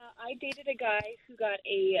I dated a guy who got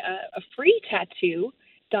a free tattoo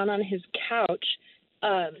done on his couch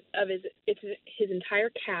of his entire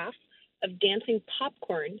calf of dancing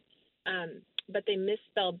popcorn, but they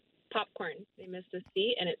misspelled popcorn. They missed a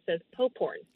C, and it says po porn.